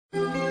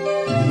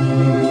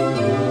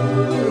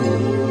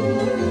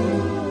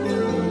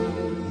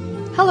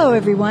Hello,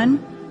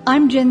 everyone.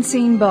 I'm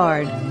Jensine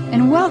Bard,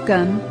 and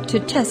welcome to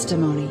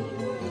Testimony,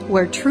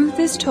 where truth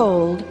is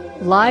told,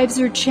 lives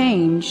are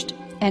changed,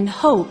 and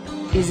hope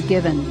is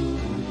given.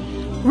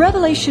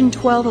 Revelation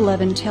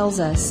 12:11 tells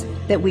us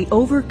that we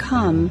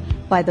overcome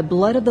by the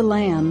blood of the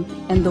Lamb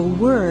and the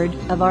word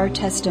of our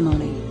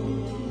testimony.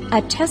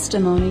 A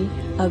testimony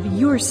of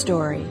your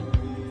story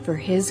for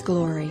His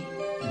glory.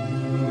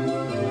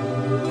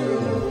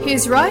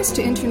 His rise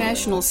to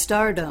international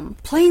stardom,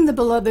 playing the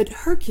beloved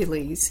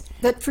Hercules,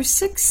 that for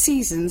 6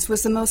 seasons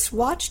was the most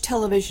watched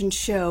television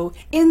show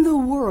in the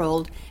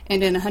world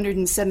and in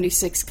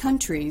 176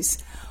 countries,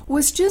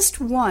 was just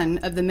one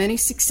of the many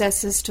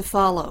successes to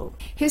follow.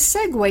 His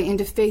segue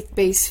into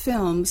faith-based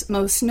films,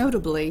 most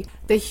notably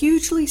the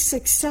hugely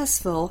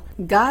successful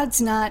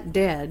God's Not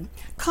Dead,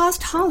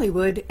 caused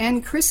Hollywood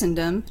and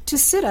Christendom to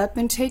sit up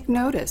and take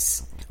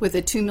notice. With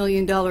a $2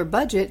 million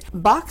budget,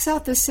 box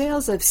office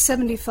sales of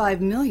 $75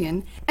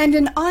 million, and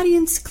an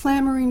audience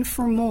clamoring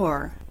for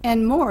more,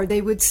 and more they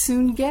would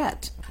soon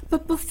get.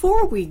 But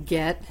before we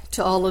get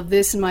to all of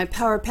this in my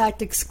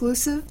Power-Packed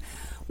exclusive,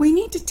 we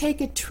need to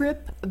take a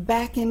trip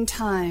back in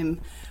time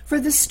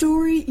for the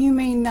story you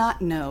may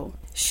not know,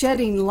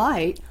 shedding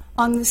light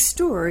on the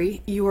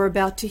story you are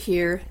about to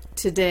hear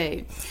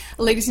today.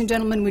 Ladies and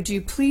gentlemen, would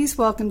you please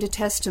welcome to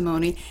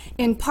Testimony,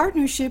 in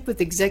partnership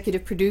with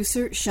executive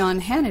producer Sean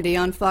Hannity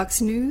on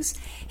Fox News,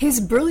 his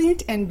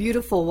brilliant and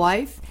beautiful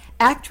wife,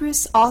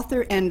 actress,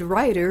 author, and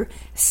writer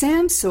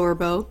Sam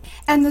Sorbo,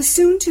 and the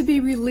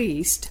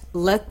soon-to-be-released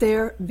Let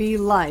There Be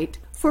Light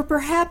for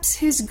perhaps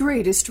his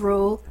greatest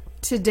role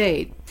to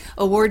date,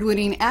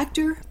 award-winning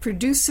actor,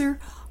 producer,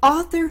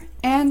 author,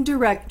 and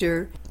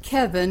director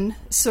Kevin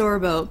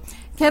Sorbo.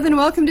 Kevin,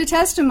 welcome to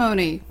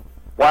Testimony.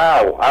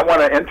 Wow, I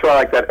want to intro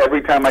like that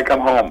every time I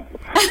come home.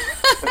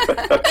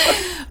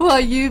 Well,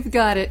 you've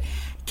got it.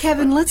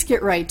 Kevin, let's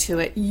get right to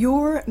it.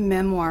 Your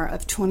memoir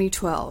of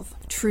 2012,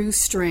 True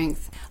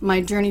Strength, My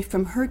Journey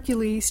from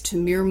Hercules to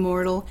Mere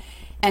Mortal,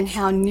 and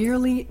How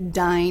Nearly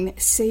Dying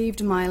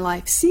Saved My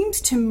Life, seems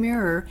to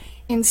mirror,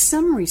 in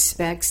some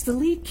respects, the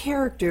lead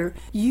character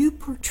you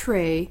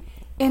portray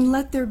in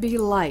Let There Be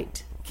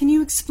Light. Can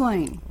you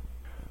explain?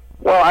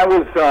 Well, I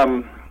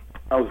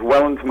was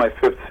well into my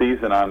 5th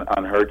season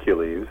on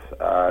Hercules.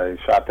 I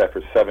shot that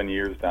for 7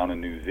 years down in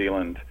New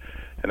Zealand,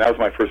 and that was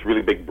my first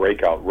really big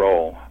breakout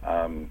role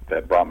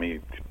that brought me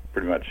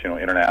pretty much,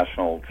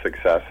 international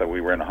success.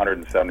 We were in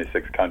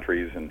 176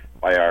 countries, and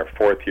by our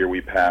 4th year, we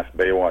passed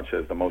Baywatch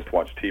as the most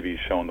watched TV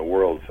show in the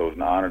world. So it was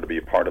an honor to be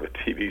a part of a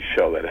TV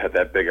show that had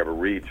that big of a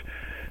reach.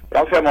 But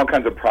I was having all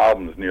kinds of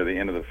problems near the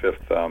end of the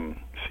 5th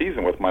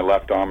season with my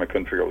left arm. I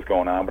couldn't figure out what was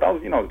going on, but I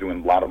was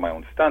doing a lot of my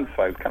own stunts,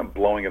 so I was kind of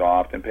blowing it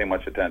off, didn't pay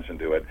much attention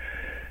to it.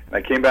 And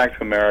I came back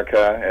to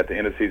America at the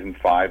end of season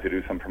 5 to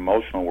do some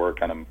promotional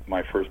work on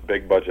my first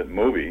big budget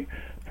movie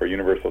for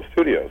Universal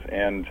Studios.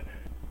 And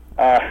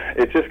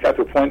it just got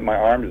to a point my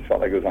arm just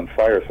felt like it was on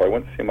fire, so I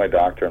went to see my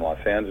doctor in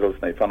Los Angeles,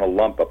 and they found a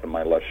lump up in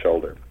my left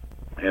shoulder.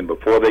 And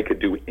before they could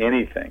do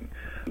anything,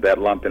 that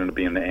lump ended up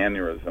being an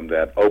aneurysm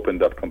that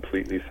opened up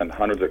completely, sent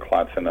hundreds of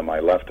clots into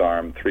my left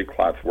arm. 3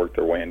 clots worked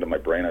their way into my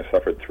brain. I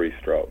suffered 3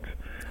 strokes.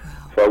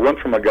 Wow. So I went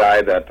from a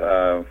guy that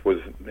was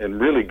in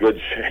really good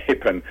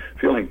shape and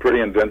feeling pretty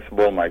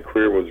invincible. My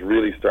career was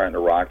really starting to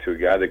rock, to a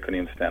guy that couldn't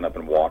even stand up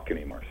and walk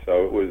anymore.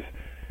 So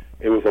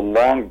it was a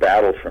long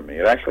battle for me.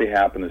 It actually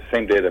happened the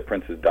same day that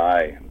Princess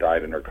Di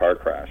died in her car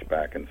crash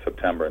back in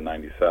September of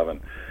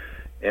 '97.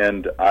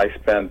 And I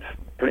spent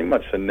pretty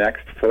much the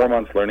next 4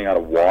 months learning how to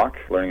walk,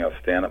 learning how to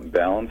stand up and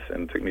balance,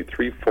 and it took me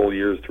 3 full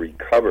years to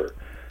recover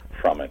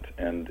from it.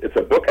 And it's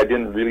a book I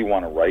didn't really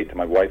want to write.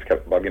 My wife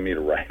kept bugging me to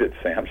write it.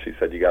 Sam, she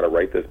said, you got to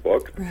write this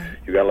book. Right.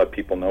 You got to let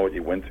people know what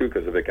you went through,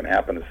 because if it can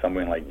happen to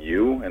someone like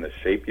you and the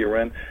shape you're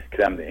in, it could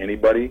happen to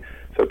anybody.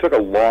 So it took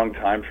a long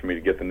time for me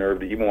to get the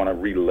nerve to even want to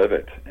relive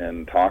it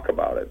and talk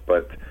about it.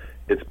 But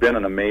it's been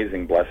an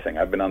amazing blessing.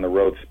 I've been on the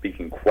road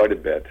speaking quite a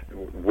bit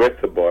with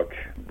the book,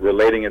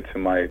 relating it to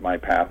my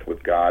path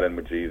with God and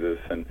with Jesus,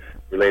 and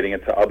relating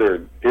it to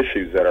other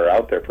issues that are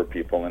out there for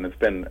people. And it's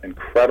been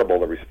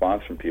incredible, the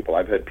response from people.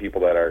 I've had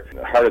people that are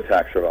heart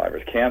attack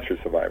survivors, cancer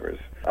survivors,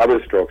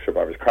 other stroke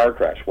survivors, car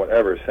crash,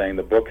 whatever, saying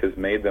the book has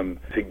made them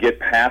to get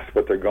past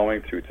what they're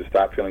going through, to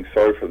stop feeling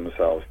sorry for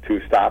themselves, to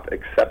stop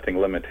accepting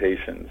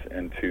limitations,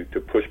 and to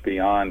push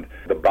beyond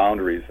the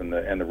boundaries and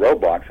the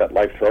roadblocks that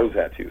life throws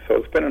at you. So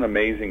it's been an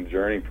amazing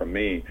journey for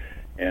me,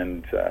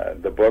 and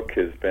the book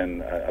has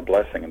been a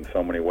blessing in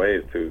so many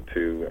ways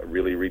to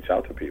really reach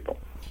out to people.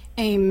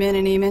 Amen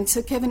and amen.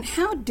 So, Kevin,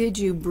 how did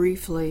you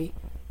briefly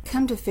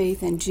come to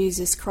faith in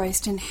Jesus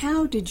Christ, and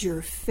how did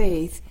your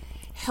faith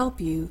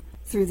help you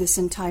through this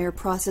entire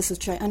process,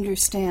 which I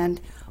understand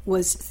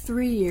was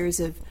 3 years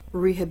of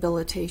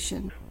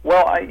rehabilitation?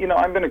 Well,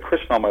 I've been a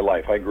Christian all my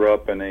life. I grew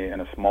up in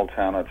a small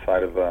town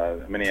outside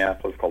of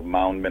Minneapolis called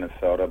Mound,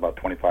 Minnesota, about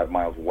 25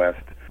 miles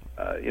west.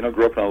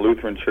 Grew up in a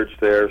Lutheran church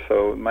there,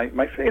 so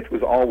my faith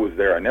was always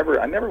there. I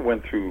never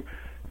went through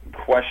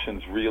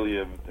questions really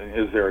of,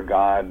 is there a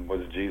God?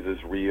 Was Jesus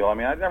real? I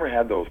mean, I never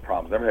had those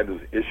problems, never had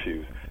those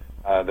issues.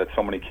 that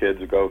so many kids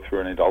go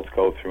through and adults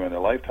go through in their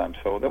lifetime.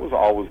 So that was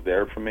always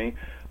there for me.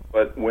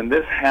 But when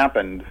this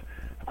happened,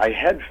 I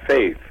had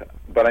faith,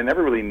 but I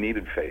never really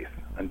needed faith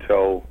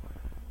until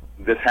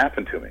this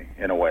happened to me,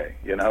 in a way.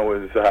 You know,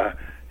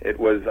 it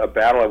was a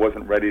battle I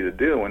wasn't ready to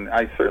do, and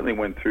I certainly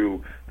went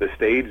through the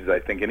stages I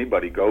think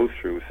anybody goes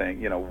through,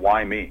 saying, you know,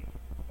 why me?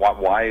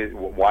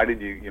 Why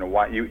did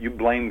you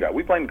blame God?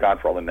 We blame God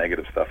for all the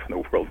negative stuff in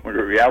the world, when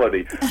in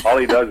reality, all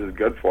He does is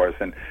good for us,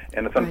 and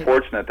it's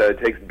unfortunate that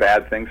it takes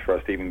bad things for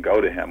us to even go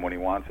to Him when He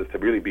wants us to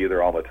really be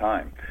there all the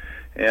time.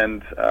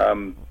 And,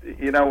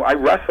 you know, I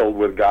wrestled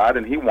with God,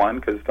 and He won,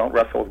 because don't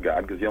wrestle with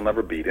God, because you'll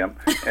never beat Him.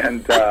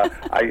 And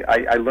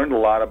I learned a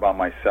lot about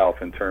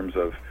myself in terms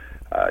of,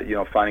 you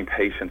know, finding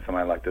patience in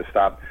my life, to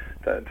stop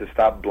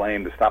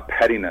blame, to stop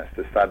pettiness,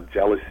 to stop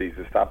jealousies,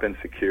 to stop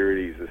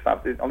insecurities, to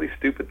stop all these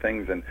stupid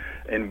things,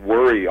 and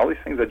worry, all these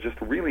things that just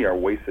really are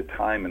wasted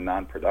time and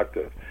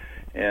non-productive.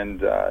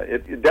 And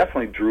it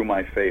definitely drew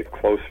my faith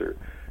closer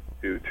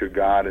to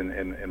God,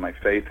 and my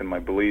faith and my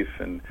belief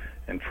and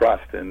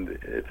trust. And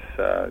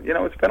it's, you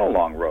know, it's been a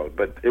long road,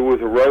 but it was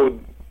a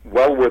road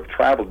well worth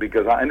traveled,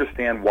 because I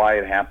understand why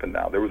it happened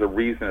now. There was a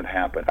reason it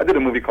happened. I did a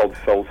movie called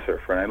Soul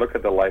Surfer, and I look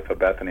at the life of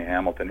Bethany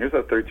Hamilton. Here's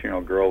a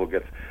 13-year-old girl who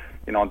gets,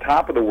 you know, on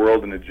top of the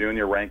world in the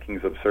junior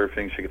rankings of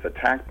surfing. She gets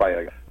attacked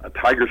by a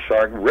tiger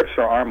shark, rips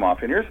her arm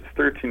off, and here's this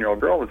 13-year-old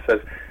girl that says,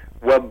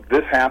 well,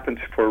 this happens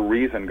for a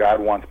reason.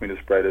 God wants me to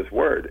spread His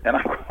word. And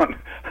I'm going,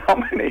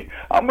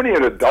 how many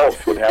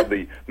adults would have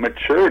the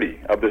maturity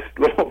of this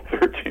little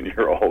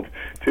 13-year-old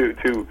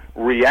to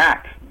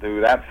react to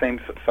that same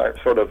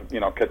sort of, you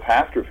know,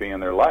 catastrophe in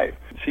their life?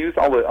 She used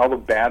all the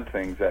bad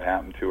things that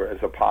happened to her as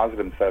a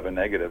positive instead of a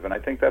negative, and I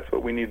think that's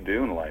what we need to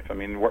do in life. I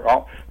mean, we're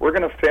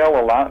going to fail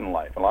a lot in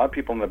life. A lot of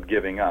people end up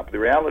giving up. The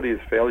reality is,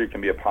 failure can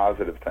be a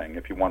positive thing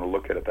if you want to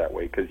look at it that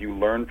way, because you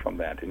learn from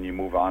that and you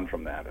move on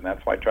from that. And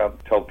that's what I try to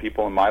tell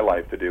people in my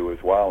life to do as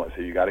well. Is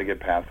that you got to get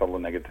past all the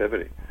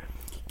negativity.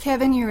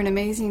 Kevin, you're an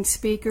amazing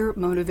speaker,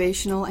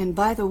 motivational, and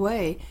by the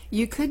way,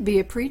 you could be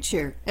a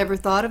preacher. Ever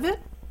thought of it?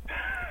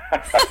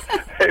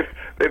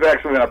 They've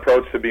actually been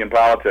approached to be in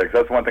politics.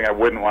 That's one thing I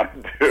wouldn't want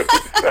to do.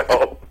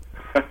 So,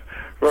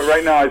 but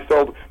right now, I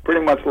still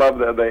pretty much love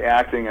the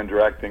acting and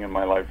directing in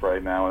my life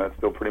right now, and that's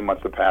still pretty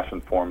much the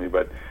passion for me.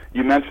 But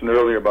you mentioned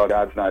earlier about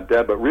God's Not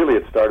Dead, but really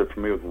it started for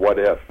me with What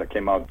If. That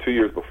came out 2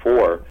 years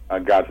before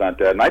God's Not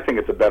Dead, and I think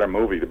it's a better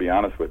movie, to be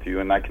honest with you.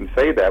 And I can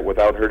say that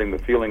without hurting the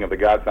feeling of the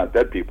God's Not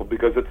Dead people,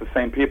 because it's the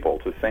same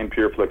people. It's the same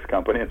PureFlix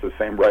company. It's the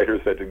same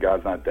writers that did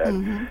God's Not Dead.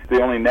 Mm-hmm.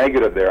 The only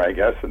negative there, I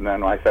guess, and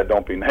then I said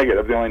don't be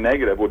negative, the only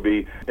negative would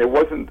be it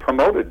wasn't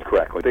promoted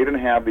correctly. They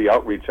didn't have the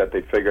outreach that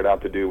they figured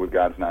out to do with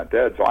God's Not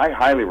Dead. So I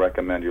highly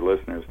recommend your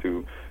listeners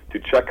to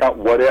check out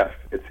What If.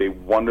 It's a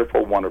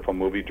wonderful, wonderful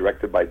movie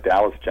directed by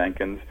Dallas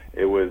Jenkins.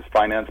 It was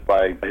financed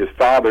by his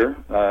father,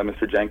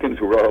 Mr. Jenkins,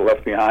 who wrote a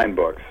Left Behind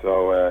book.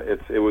 So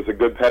it was a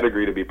good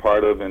pedigree to be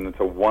part of, and it's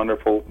a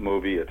wonderful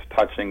movie. It's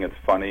touching, it's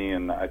funny,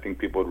 and I think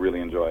people would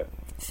really enjoy it.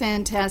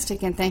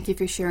 Fantastic, and thank you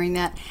for sharing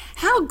that.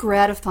 How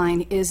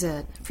gratifying is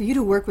it for you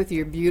to work with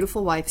your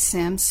beautiful wife,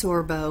 Sam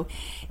Sorbo,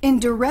 in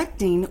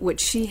directing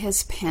what she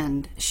has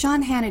penned?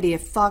 Sean Hannity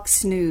of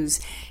Fox News,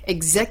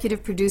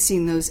 executive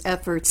producing those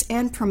efforts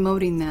and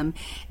promoting them,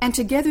 and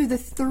together the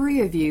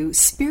three of you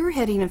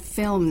spearheading a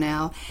film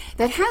now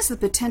that has the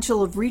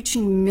potential of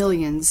reaching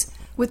millions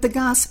with the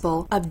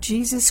gospel of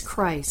Jesus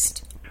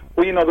Christ.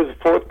 Well, you know, there's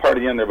a fourth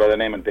party in there by the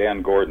name of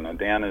Dan Gordon. And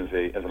Dan is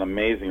an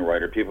amazing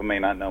writer. People may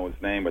not know his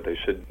name, but they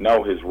should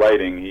know his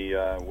writing. He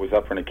was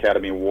up for an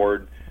Academy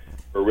Award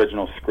for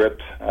original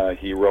script.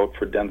 He wrote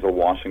for Denzel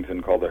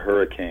Washington called The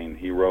Hurricane.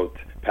 He wrote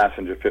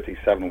Passenger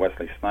 57,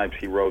 Wesley Snipes.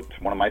 He wrote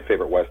one of my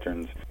favorite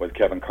westerns with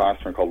Kevin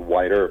Costner called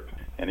White Earp.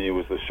 And he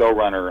was the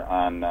showrunner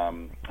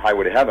on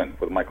Highway to Heaven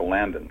with Michael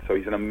Landon. So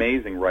he's an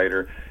amazing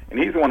writer. And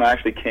he's the one who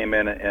actually came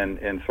in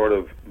and sort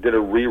of did a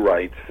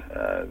rewrite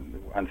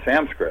on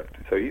Sam's script.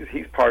 So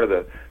he's part of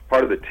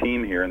the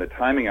team here, and the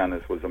timing on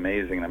this was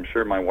amazing. And I'm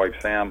sure my wife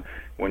Sam,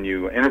 when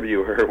you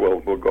interview her,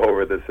 will go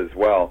over this as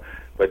well.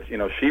 But you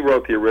know, she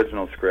wrote the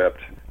original script.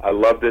 I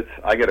loved it.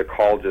 I get a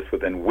call just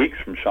within weeks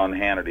from Sean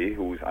Hannity,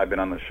 I've been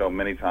on the show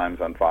many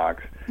times on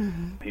Fox.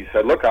 Mm-hmm. He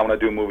said, "Look, I want to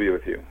do a movie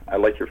with you. I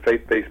like your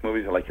faith-based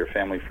movies. I like your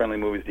family-friendly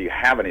movies. Do you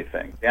have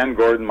anything?" Dan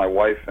Gordon, my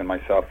wife, and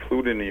myself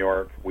flew to New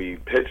York. We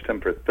pitched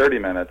him for 30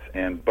 minutes,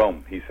 and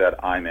boom, he said,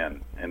 "I'm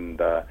in." And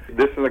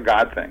this is a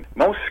God thing.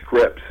 Most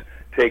scripts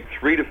take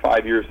 3 to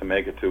 5 years to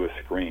make it to a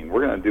screen.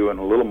 We're going to do it in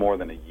a little more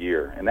than a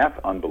year, and that's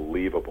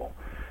unbelievable.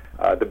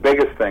 The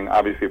biggest thing,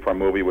 obviously, for a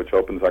movie which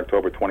opens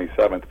October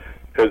 27th,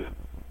 is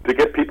to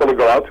get people to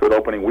go out to it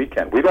opening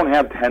weekend. We don't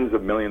have tens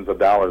of millions of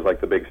dollars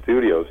like the big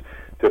studios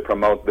to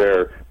promote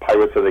their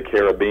Pirates of the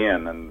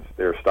Caribbean and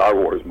their Star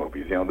Wars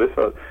movies. You know, this is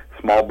a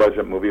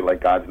small-budget movie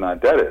like God's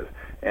Not Dead is.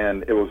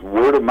 And it was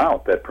word of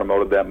mouth that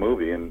promoted that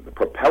movie and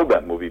propelled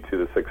that movie to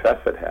the success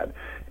it had.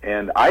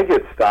 And I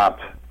get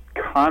stopped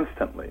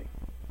constantly.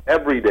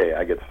 Every day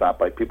I get stopped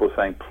by people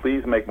saying,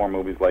 please make more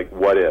movies like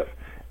What If,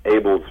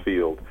 Abel's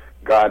Field,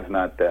 God's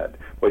Not Dead.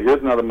 Well,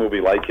 here's another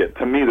movie like it.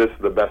 To me, this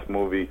is the best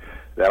movie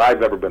that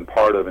I've ever been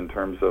part of in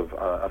terms of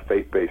a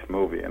faith-based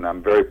movie, and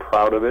I'm very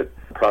proud of it.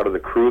 I'm proud of the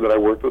crew that I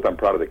worked with. I'm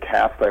proud of the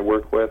cast I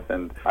work with,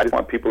 and I just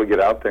want people to get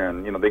out there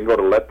and, they can go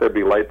to Let There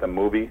Be Light the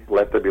movie,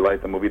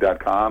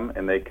 LetThereBeLightTheMovie.com,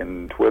 and they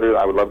can Twitter.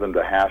 I would love them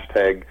to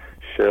hashtag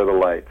Share the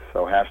Light.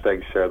 So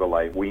hashtag Share the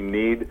Light. We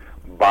need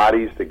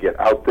bodies to get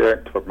out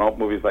there to promote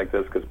movies like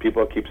this, because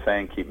people keep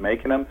saying keep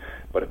making them,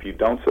 but if you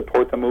don't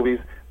support the movies,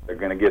 they're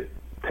going to get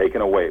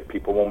taken away.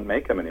 People won't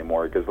make them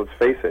anymore, because let's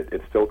face it,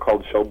 it's still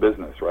called show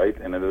business, right?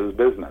 And it is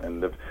business.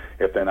 And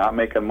if they're not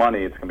making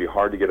money, it's going to be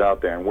hard to get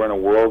out there. And we're in a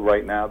world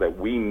right now that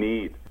we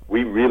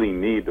really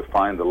need to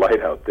find the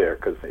light out there,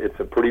 because it's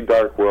a pretty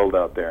dark world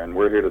out there, and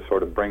we're here to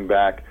sort of bring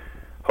back,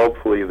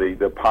 hopefully,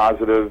 the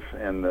positive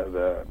and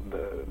the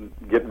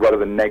get rid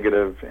of the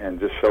negative, and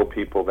just show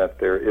people that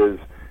there is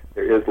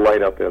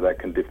light out there that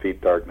can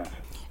defeat darkness.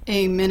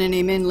 Amen and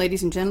amen.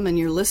 Ladies and gentlemen,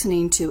 you're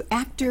listening to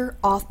actor,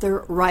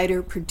 author,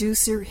 writer,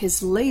 producer,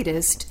 his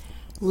latest,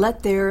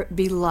 Let There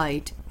Be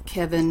Light,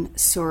 Kevin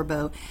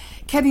Sorbo.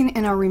 Kevin,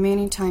 in our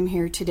remaining time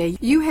here today,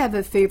 you have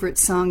a favorite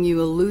song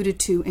you alluded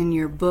to in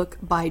your book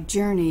by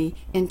Journey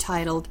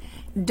entitled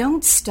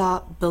Don't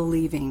Stop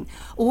Believing.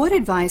 What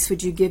advice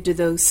would you give to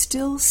those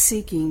still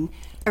seeking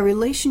a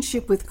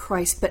relationship with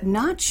Christ but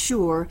not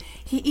sure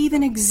he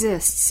even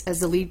exists,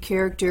 as the lead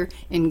character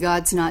in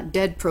God's Not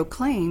Dead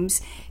proclaims,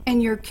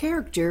 and your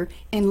character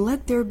in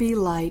Let There Be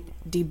Light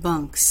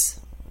debunks?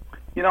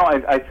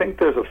 I think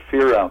there's a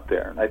fear out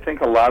there. I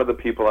think a lot of the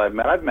people I've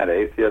met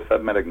atheists,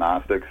 I've met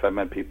agnostics, I've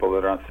met people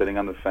that are sitting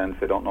on the fence.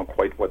 They don't know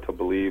quite what to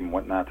believe and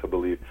what not to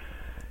believe.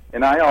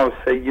 And I always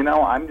say,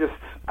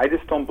 I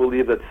just don't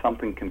believe that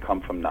something can come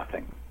from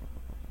nothing.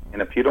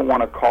 And if you don't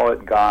want to call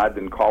it God,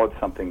 then call it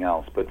something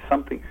else. But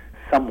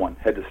someone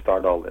had to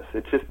start all this.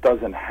 It just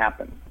doesn't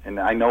happen. And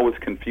I know it's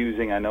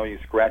confusing. I know you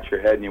scratch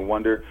your head and you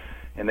wonder,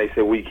 and they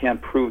say, well, you can't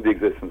prove the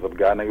existence of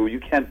God. And I go, well, you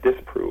can't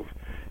disprove.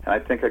 And I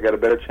think I got a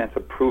better chance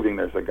of proving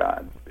there's a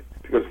God.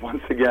 Because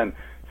once again,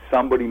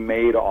 somebody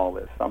made all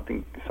this.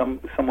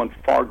 Someone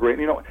far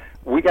greater.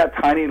 We got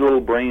tiny little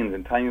brains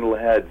and tiny little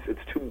heads.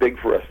 It's too big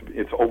for us.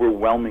 It's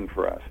overwhelming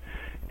for us.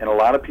 And a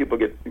lot of people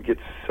get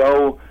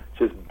so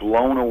just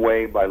blown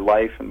away by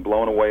life and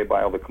blown away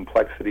by all the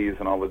complexities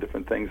and all the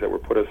different things that we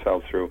put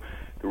ourselves through.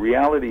 The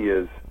reality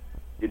is,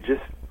 you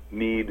just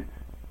need to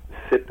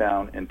sit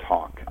down and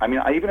talk.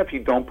 Even if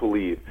you don't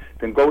believe,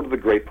 then go to the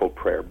grateful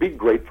prayer. Be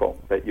grateful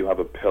that you have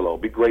a pillow.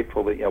 Be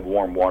grateful that you have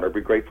warm water. Be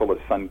grateful the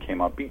sun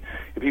came up.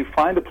 If you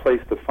find a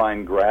place to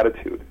find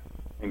gratitude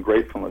and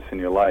gratefulness in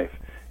your life,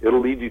 it'll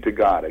lead you to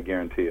God, I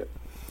guarantee it.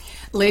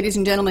 Ladies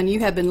and gentlemen, you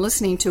have been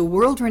listening to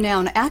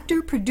world-renowned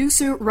actor,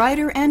 producer,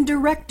 writer, and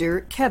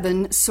director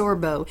Kevin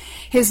Sorbo.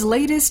 His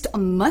latest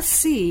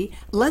must-see,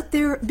 Let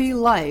There Be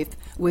Light,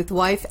 with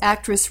wife,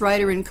 actress,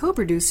 writer, and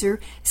co-producer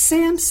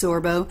Sam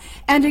Sorbo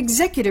and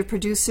executive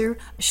producer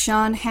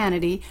Sean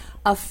Hannity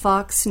of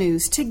Fox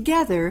News.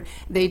 Together,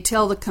 they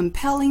tell the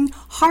compelling,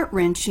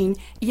 heart-wrenching,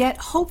 yet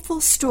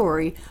hopeful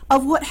story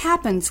of what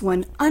happens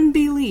when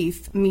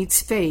unbelief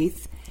meets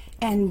faith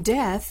and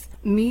death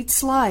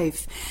meets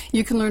life.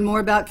 You can learn more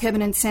about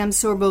Kevin and Sam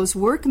Sorbo's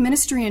work,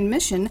 ministry, and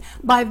mission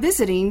by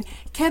visiting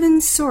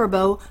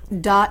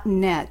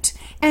kevinsorbo.net.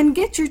 And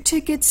get your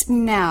tickets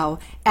now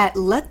at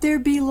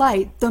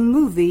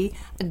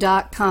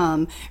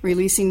LetThereBeLightTheMovie.com.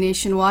 Releasing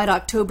nationwide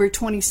October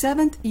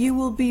 27th. You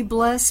will be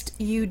blessed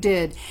you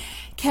did.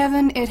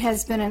 Kevin, it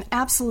has been an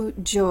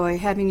absolute joy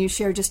having you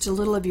share just a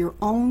little of your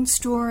own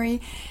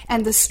story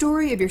and the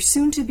story of your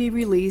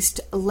soon-to-be-released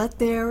Let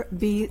There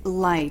Be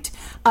Light,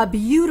 a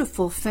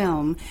beautiful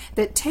film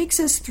that takes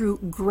us through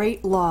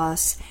great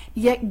loss,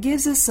 yet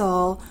gives us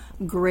all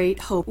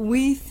great hope.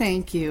 We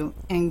thank you,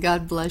 and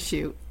God bless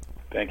you.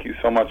 Thank you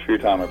so much for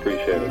your time. I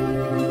appreciate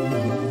it.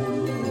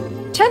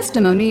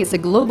 Testimony is a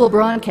global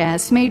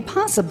broadcast made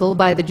possible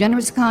by the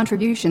generous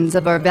contributions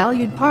of our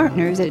valued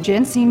partners at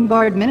Jensine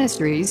Bard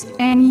Ministries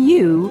and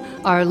you,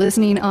 our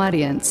listening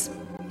audience.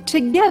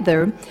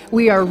 Together,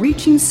 we are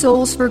reaching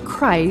souls for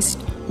Christ,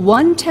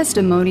 one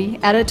testimony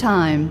at a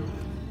time.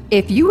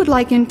 If you would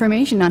like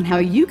information on how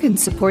you can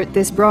support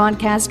this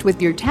broadcast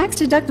with your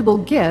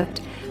tax-deductible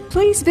gift,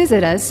 please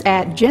visit us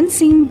at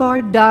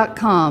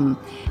jensinebard.com.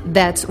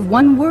 That's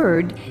one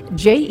word,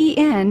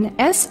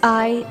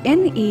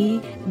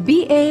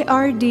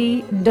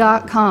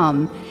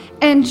 JENSINEBARD.com.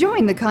 And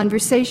join the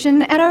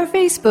conversation at our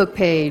Facebook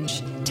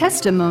page,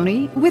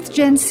 Testimony with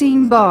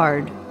Jensine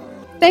Bard.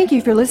 Thank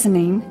you for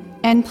listening,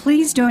 and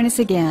please join us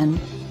again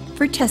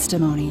for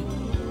Testimony.